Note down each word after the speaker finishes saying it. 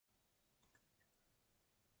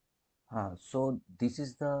So this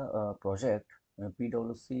is the project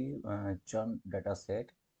PwC churn data set.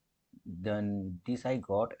 Then this I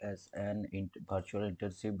got as an virtual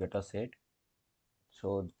internship data set.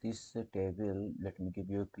 So this table, let me give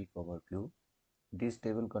you a quick overview. This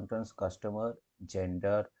table contains customer,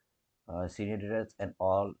 gender, senior details, and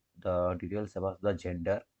all the details about the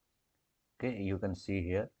gender. Okay, you can see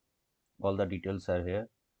here all the details are here,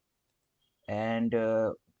 and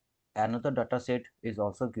another data set is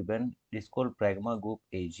also given. It's called Pragma Group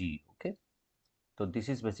AG. Okay, so this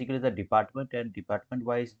is basically the department, and department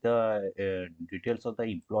wise the details of the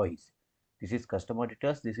employees. This is customer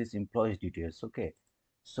details, this is employees details. Okay,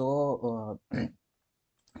 so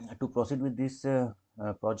to proceed with this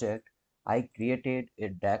project, I created a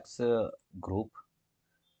DAX group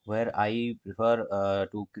where I prefer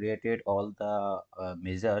to created all the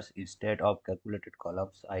measures instead of calculated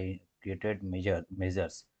columns. I created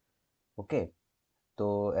measures. Okay,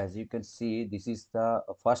 so as you can see, this is the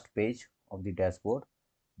first page of the dashboard.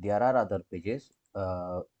 There are other pages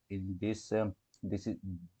in this. This is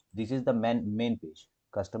this is the main page.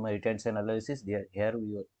 Customer retention analysis. There here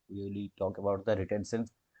we really talk about the retention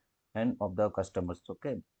and of the customers.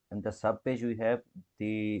 Okay, and the sub page we have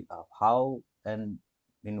the how and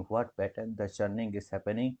in what pattern the churning is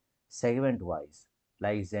happening segment wise,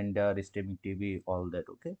 like gender, streaming TV, all that.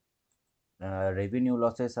 Okay, revenue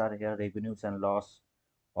losses are here. Revenues and loss,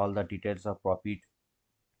 all the details of profit,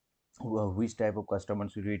 which type of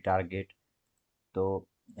customers will we target. So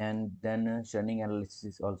and then churning analysis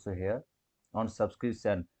is also here. On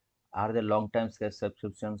subscription, are the long-term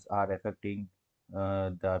subscriptions are affecting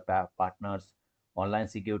the partners, online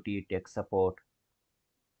security, tech support,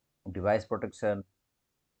 device protection,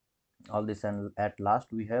 all this. And at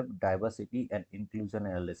last we have diversity and inclusion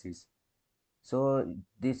analysis. So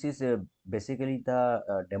this is basically the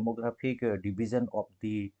demographic division of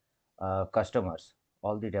the customers,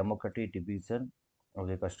 all the demographic division of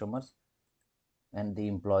the customers. And the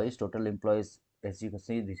employees, total employees, as you can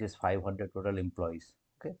see, this is 500 total employees.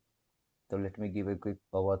 Okay, so let me give a quick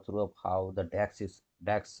overview of how the DAX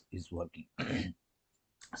is working.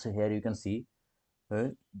 So here you can see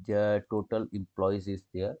the total employees is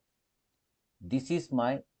there. This is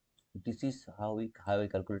how we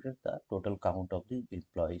calculated the total count of the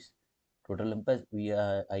employees. Total employees,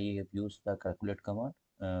 I have used the calculate command,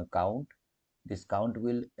 count. This count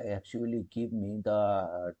will actually give me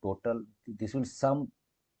the total. This will sum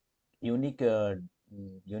unique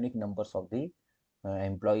unique numbers of the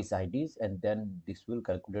employees IDs, and then this will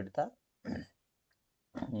calculate the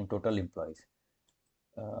total employees.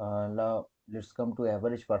 Now let's come to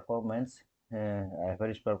average performance.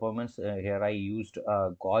 Average performance, here I used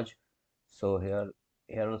gauge. So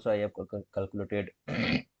here also I have calculated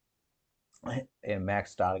a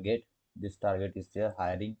max target. This target is there.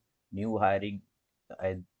 Hiring, new hiring,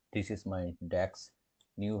 this is my DAX.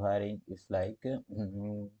 New hiring is like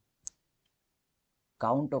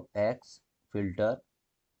count of X filter.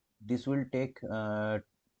 This will take a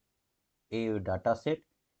data set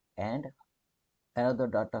and another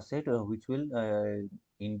data set which will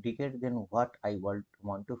indicate then what I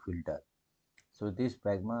want to filter. So this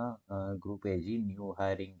Pragma Group AG new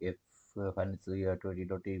hiring if financial year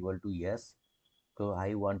 2020 equal to yes. So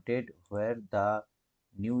I wanted where the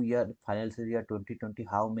new year financial year 2020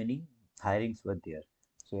 how many hirings were there.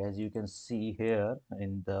 So as you can see here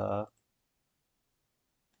in the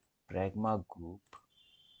Pragma Group,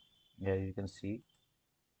 here you can see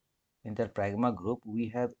in the Pragma Group we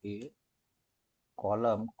have a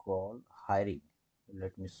column called hiring.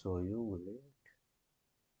 Let me show you. Wait.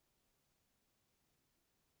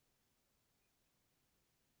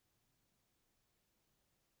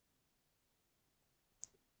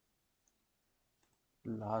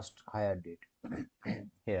 Last hire date.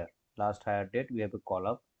 Here last hire date we have a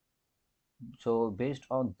column. So based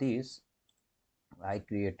on this I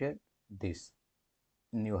created this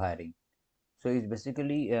new hiring. So it's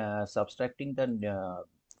basically subtracting the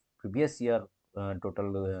previous year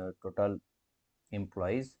total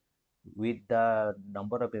employees with the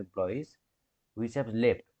number of employees which have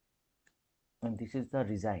left, and this is the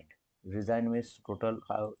resigned. Resigned means total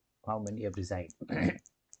how many have resigned.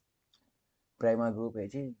 Prima Group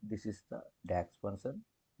AG, this is the DAX person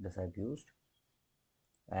this I've used,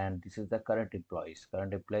 and this is the current employees.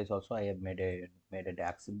 Current employees also I have made a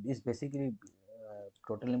DAX. This basically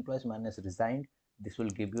total employees minus resigned. This will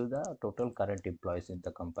give you the total current employees in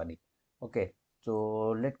the company. Okay,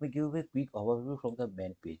 so let me give a quick overview from the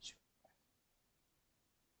main page.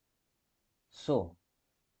 So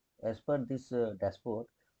as per this dashboard,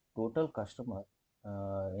 total customer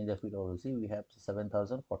in the PwC we have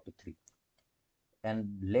 7,043. and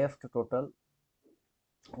left total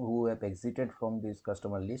who have exited from this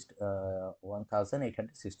customer list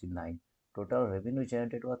 1869. Total revenue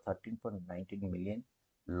generated was 13.19 million.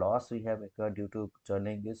 Loss we have occurred due to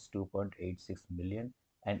churning is 2.86 million,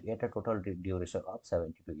 and yet a total duration of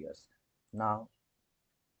 72 years. Now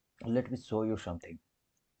let me show you something.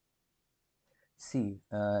 See,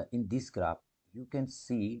 in this graph you can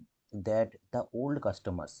see that the old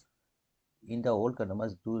customers, in the old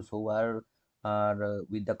customers, those who are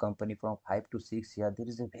with the company from 5 to 6 years, there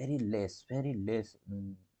is a very less,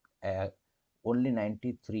 uh, only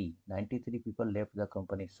 93 people left the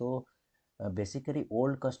company. So basically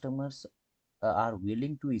old customers are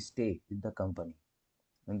willing to stay in the company,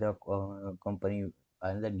 and the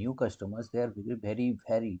new customers, they are very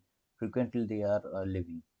frequently they are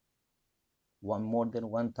leaving, one more than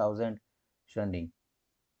 1000 shunning.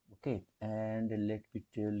 Okay, and let me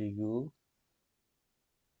tell you,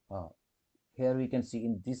 uh, here we can see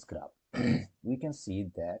in this graph we can see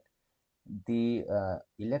that the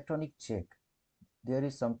electronic check, there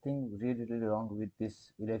is something really wrong with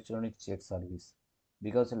this electronic check service,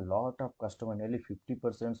 because a lot of customer, nearly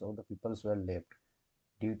 50% of the people were left.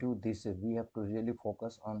 Due to this, we have to really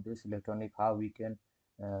focus on this electronic, how we can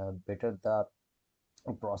better the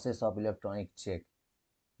process of electronic check.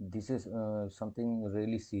 This is something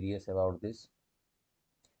really serious about this.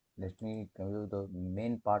 Let me tell you the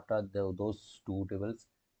main part of those two tables.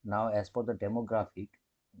 Now, as per the demographic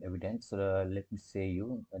evidence, let me say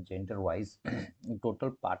you gender wise,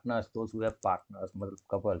 total partners, those who have partners,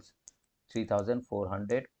 couples,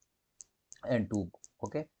 3402.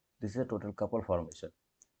 Okay, this is a total couple formation.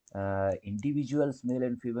 Individuals, male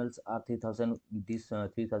and females, are 3000, this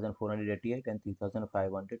 3488 and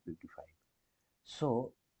 3555.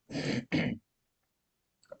 So,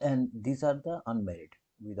 and these are the unmarried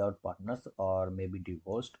without partners or maybe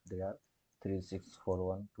divorced. They are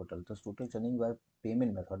 3641 total. The total churning by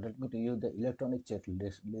payment method. Let me tell you the electronic check.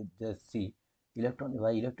 Let's just see electronic,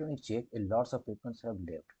 by electronic check, a lots of papers have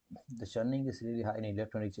left. The churning is really high in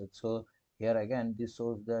electronic check. So here again this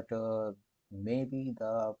shows that maybe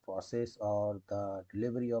the process or the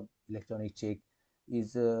delivery of electronic check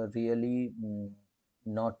is really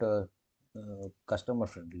not customer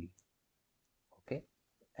friendly. Okay,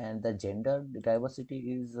 and the gender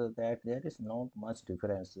diversity is that there is not much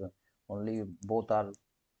difference, only both are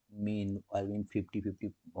I mean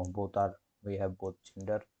 50-50, both are, we have both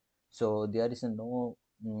gender. So there is no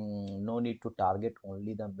need to target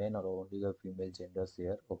only the men or only the female genders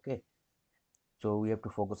here. Okay, so we have to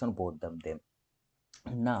focus on both them.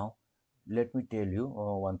 Now let me tell you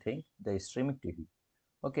one thing, the streaming TV.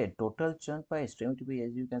 Okay, total churn by streaming TV,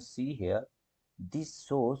 as you can see here, this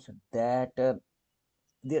shows that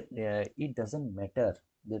it doesn't matter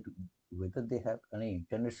that whether they have any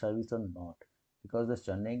internet service or not, because the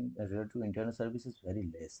churning related to internet service is very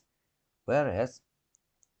less. Whereas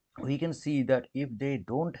we can see that if they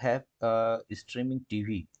don't have streaming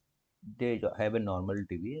TV, they have a normal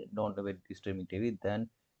TV, don't have a streaming TV, then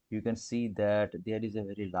you can see that there is a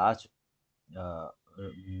uh,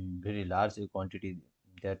 very large quantity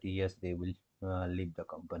that yes, they will leave the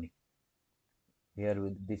company. Here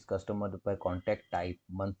with this customer by contact type,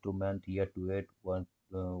 month to month, year to year, 1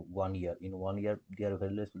 year. In 1 year, there are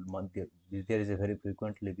very less month. There is a very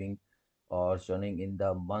frequent living or churning in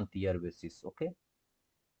the month year basis. Okay,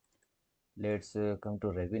 let's come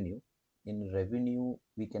to revenue. In revenue,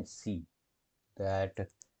 we can see that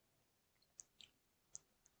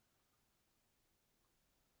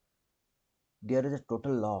there is a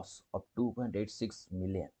total loss of 2.86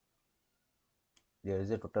 million. There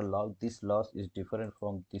is a total loss. This loss is different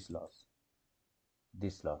from this loss.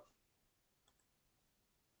 This loss.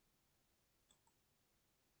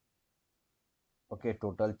 Okay,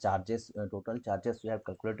 total charges we have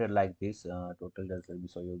calculated like this. Total does, let me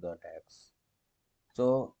show you the tax.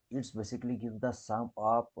 So it's basically give the sum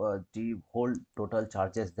of the whole total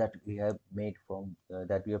charges that we have made from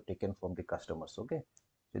that we have taken from the customers. Okay,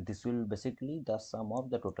 so this will basically the sum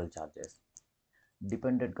of the total charges.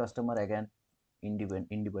 Dependent customer, again,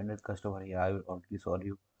 independent customer, here I will already show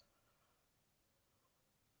you.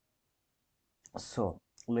 So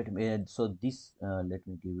let me so this let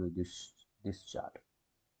me give you this chart.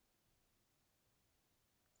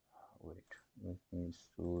 Wait, let me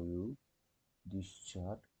show you this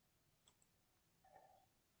chart.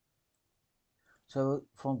 So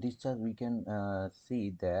from this chart we can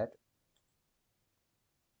see that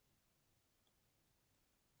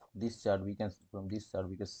from this chart we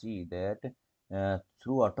can see that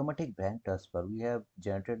through automatic bank transfer we have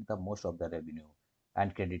generated the most of the revenue,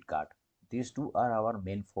 and credit card. These two are our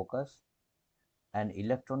main focus, and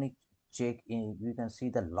electronic check in, you can see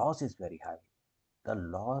the loss is very high. The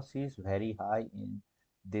loss is very high in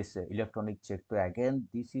this electronic check. So again,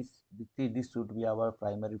 this should be our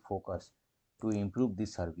primary focus to improve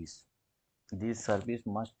this service. This service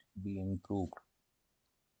must be improved,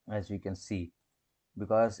 as we can see,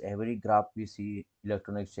 because every graph we see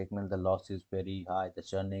electronic statement, the loss is very high, the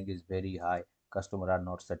churning is very high, customer are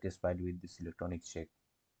not satisfied with this electronic check.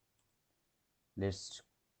 Let's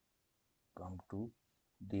come to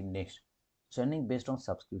the next, churning based on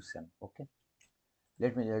subscription. Okay,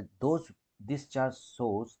 let me those this chart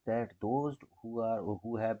shows that those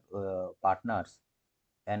who have partners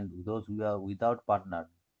and those who are without partner,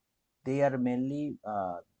 they are mainly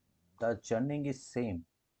the churning is same.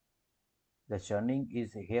 The churning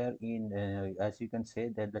is here in as you can say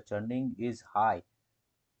that the churning is high,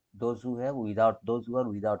 those who are without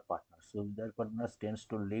partners, so their partners tends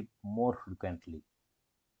to leave more frequently.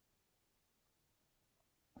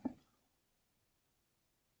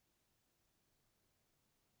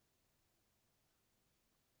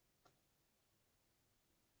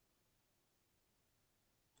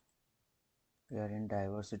 We are in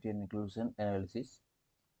diversity and inclusion analysis.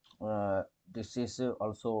 This is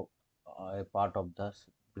also a part of this,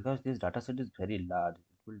 because this data set is very large,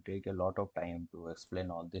 it will take a lot of time to explain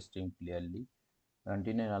all this thing clearly,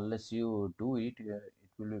 until and unless you do it, it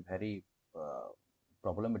will be very uh,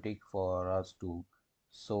 problematic for us to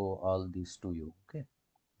show all this to you. Okay,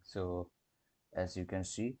 so as you can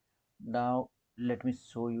see now, let me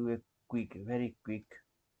show you a very quick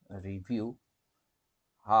review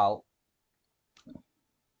how.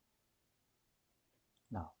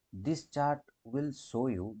 Now this chart will show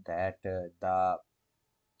you that the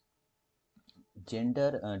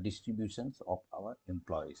gender distributions of our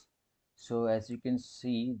employees. So as you can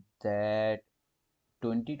see that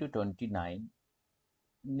 20 to 29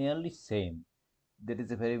 nearly same, there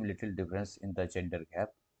is a very little difference in the gender gap.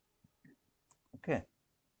 Okay,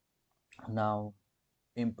 now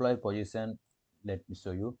employee position, let me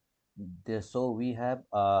show you this. So we have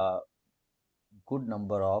a good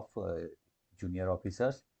number of junior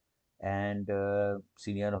officers, and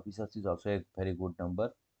senior officers is also a very good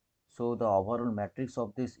number. So the overall matrix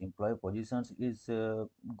of these employee positions is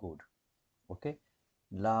good. Okay,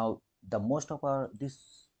 now the most of our,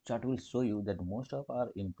 this chart will show you that most of our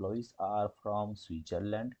employees are from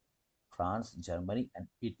Switzerland, France, Germany, and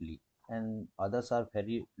Italy, and others are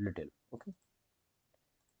very little. Okay,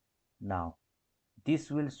 now this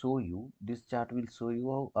chart will show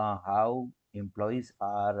you how employees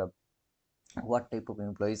are what type of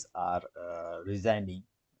employees are resigning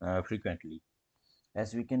frequently.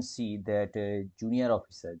 As we can see that junior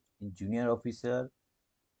officer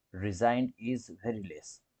resigned is very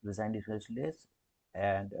less,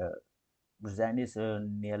 and resigned is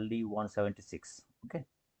nearly 176. Okay,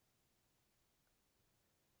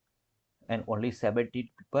 and only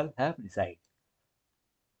 70 people have resigned.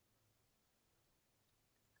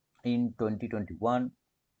 In 2021,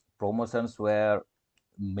 promotions were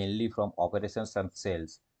mainly from operations and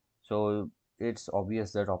sales. So it's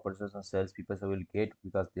obvious that operations and sales people will get,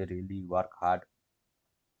 because they really work hard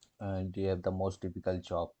and they have the most difficult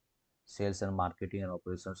job. Sales and marketing and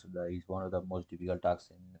operations is one of the most difficult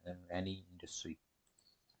tasks in any industry.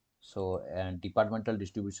 So, and departmental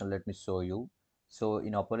distribution, let me show you. So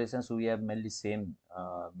in operations we have mainly same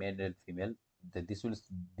male and female. This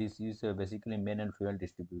is basically male and female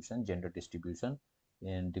distribution, gender distribution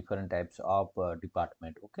in different types of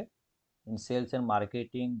department. Okay, in sales and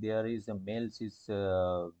marketing there is a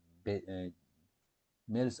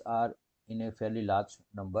males are in a fairly large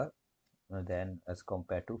number than as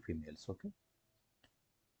compared to females. Okay,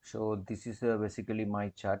 so this is basically my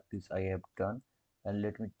chart, this I have done. And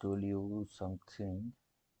let me tell you something.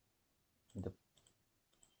 The,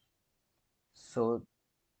 so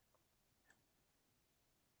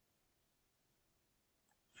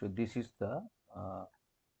so uh,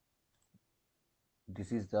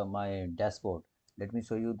 this is the my dashboard. Let me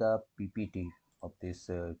show you the PPT of this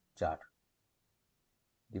chart,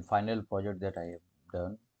 the final project that I have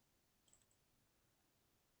done.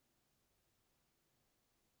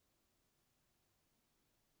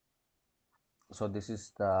 So this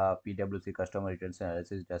is the PwC customer retention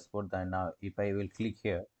analysis dashboard. Then now if I will click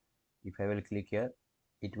here, it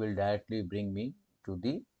will directly bring me to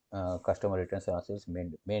the customer retention analysis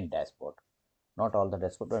main dashboard. Not all the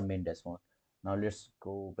dashboard, but main dashboard. Now let's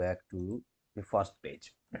go back to the first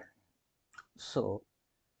page. So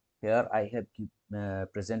here I have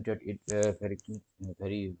presented it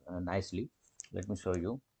very nicely. Let me show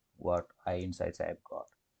you what insights I have got.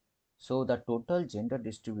 So the total gender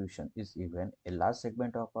distribution is even. A large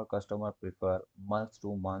segment of our customer prefer month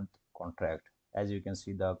to month contract. As you can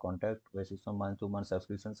see, the contract basis on month-to-month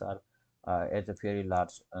subscriptions are at a very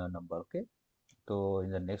large number. Okay, so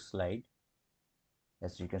in the next slide,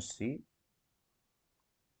 as you can see,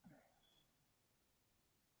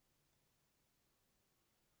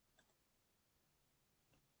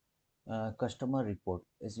 customer report.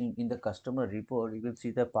 As in the customer report, you will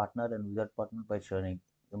see the partner and without partner by churning.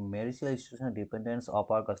 The marital institutional dependence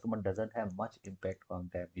of our customer doesn't have much impact on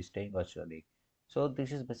them staying virtually. So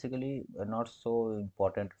this is basically not so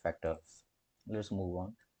important factors. Let's move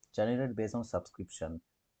on. Generate based on subscription.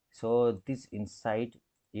 So this insight,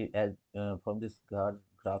 from this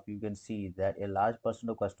graph, you can see that a large percent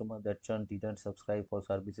of customers that churn didn't subscribe for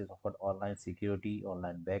services offered online security,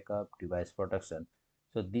 online backup, device protection.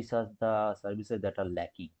 So these are the services that are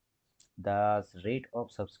lacking. The rate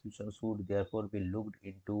of subscription should therefore be looked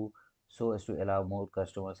into so as to allow more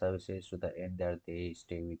customer services to the end that they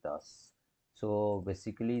stay with us. So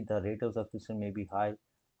basically, the rate of subscription may be high,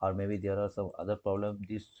 or maybe there are some other problem.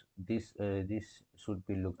 This should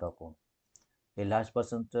be looked upon. A large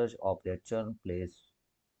percentage of their churn plays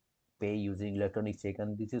pay using electronic check,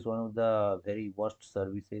 and this is one of the very worst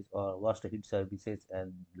services or worst hit services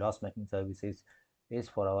and loss making services is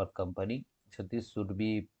for our company. So this should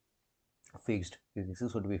be fixed.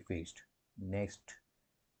 This should be fixed. Next,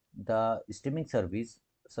 the streaming service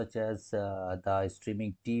such as the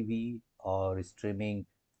streaming TV or streaming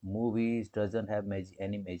movies doesn't have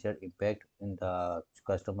any major impact in the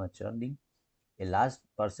customer churning. A large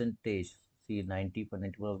percentage, see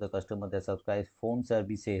 90% of the customer that subscribe phone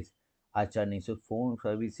services are churning. So phone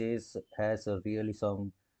services has a really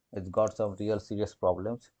some, it's got some real serious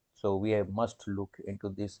problems. So we have must look into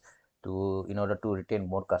this to in order to retain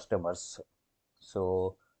more customers.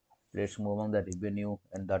 So let's move on the revenue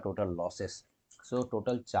and the total losses. So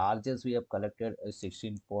total charges we have collected is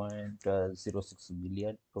 16.06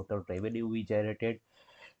 million. Total revenue we generated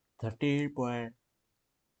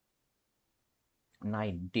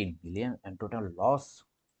 13.19 million, and total loss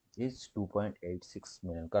is 2.86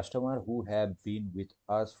 million. Customer who have been with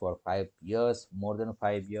us for 5 years, more than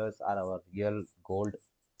 5 years, are our real gold.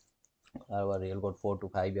 Our real gold 4 to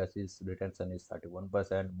 5 years is retention is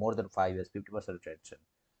 31%. More than 5 years, 50% retention.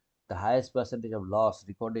 The highest percentage of loss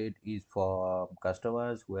recorded is for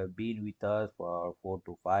customers who have been with us for 4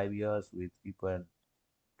 to 5 years with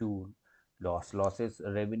 3.2 losses.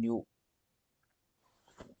 Revenue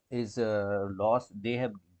is loss. They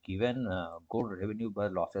have given good revenue,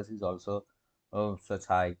 but losses is also such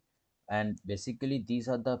high. And basically, these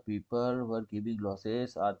are the people who are giving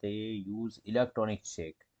losses. Are they use electronic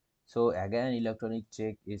check? So again, electronic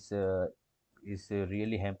check is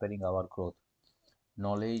really hampering our growth.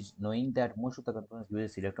 Knowing that most of the companies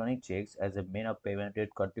use electronic checks as a main of payment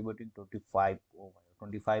rate, contributing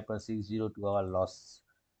 25.60 to our loss.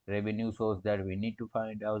 Revenue shows that we need to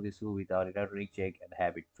find out this issue with our electronic check and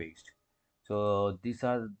have it fixed. So these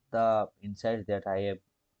are the insights that I have.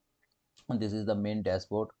 This is the main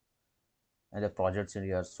dashboard and the projects in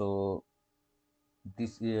here.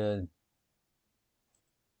 This uh,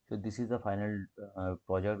 this is the final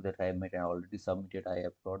project that I made and already submitted. I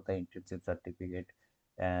have got the internship certificate,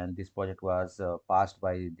 and this project was passed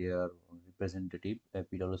by their representative,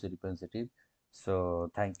 PwC representative.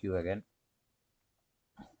 So thank you again.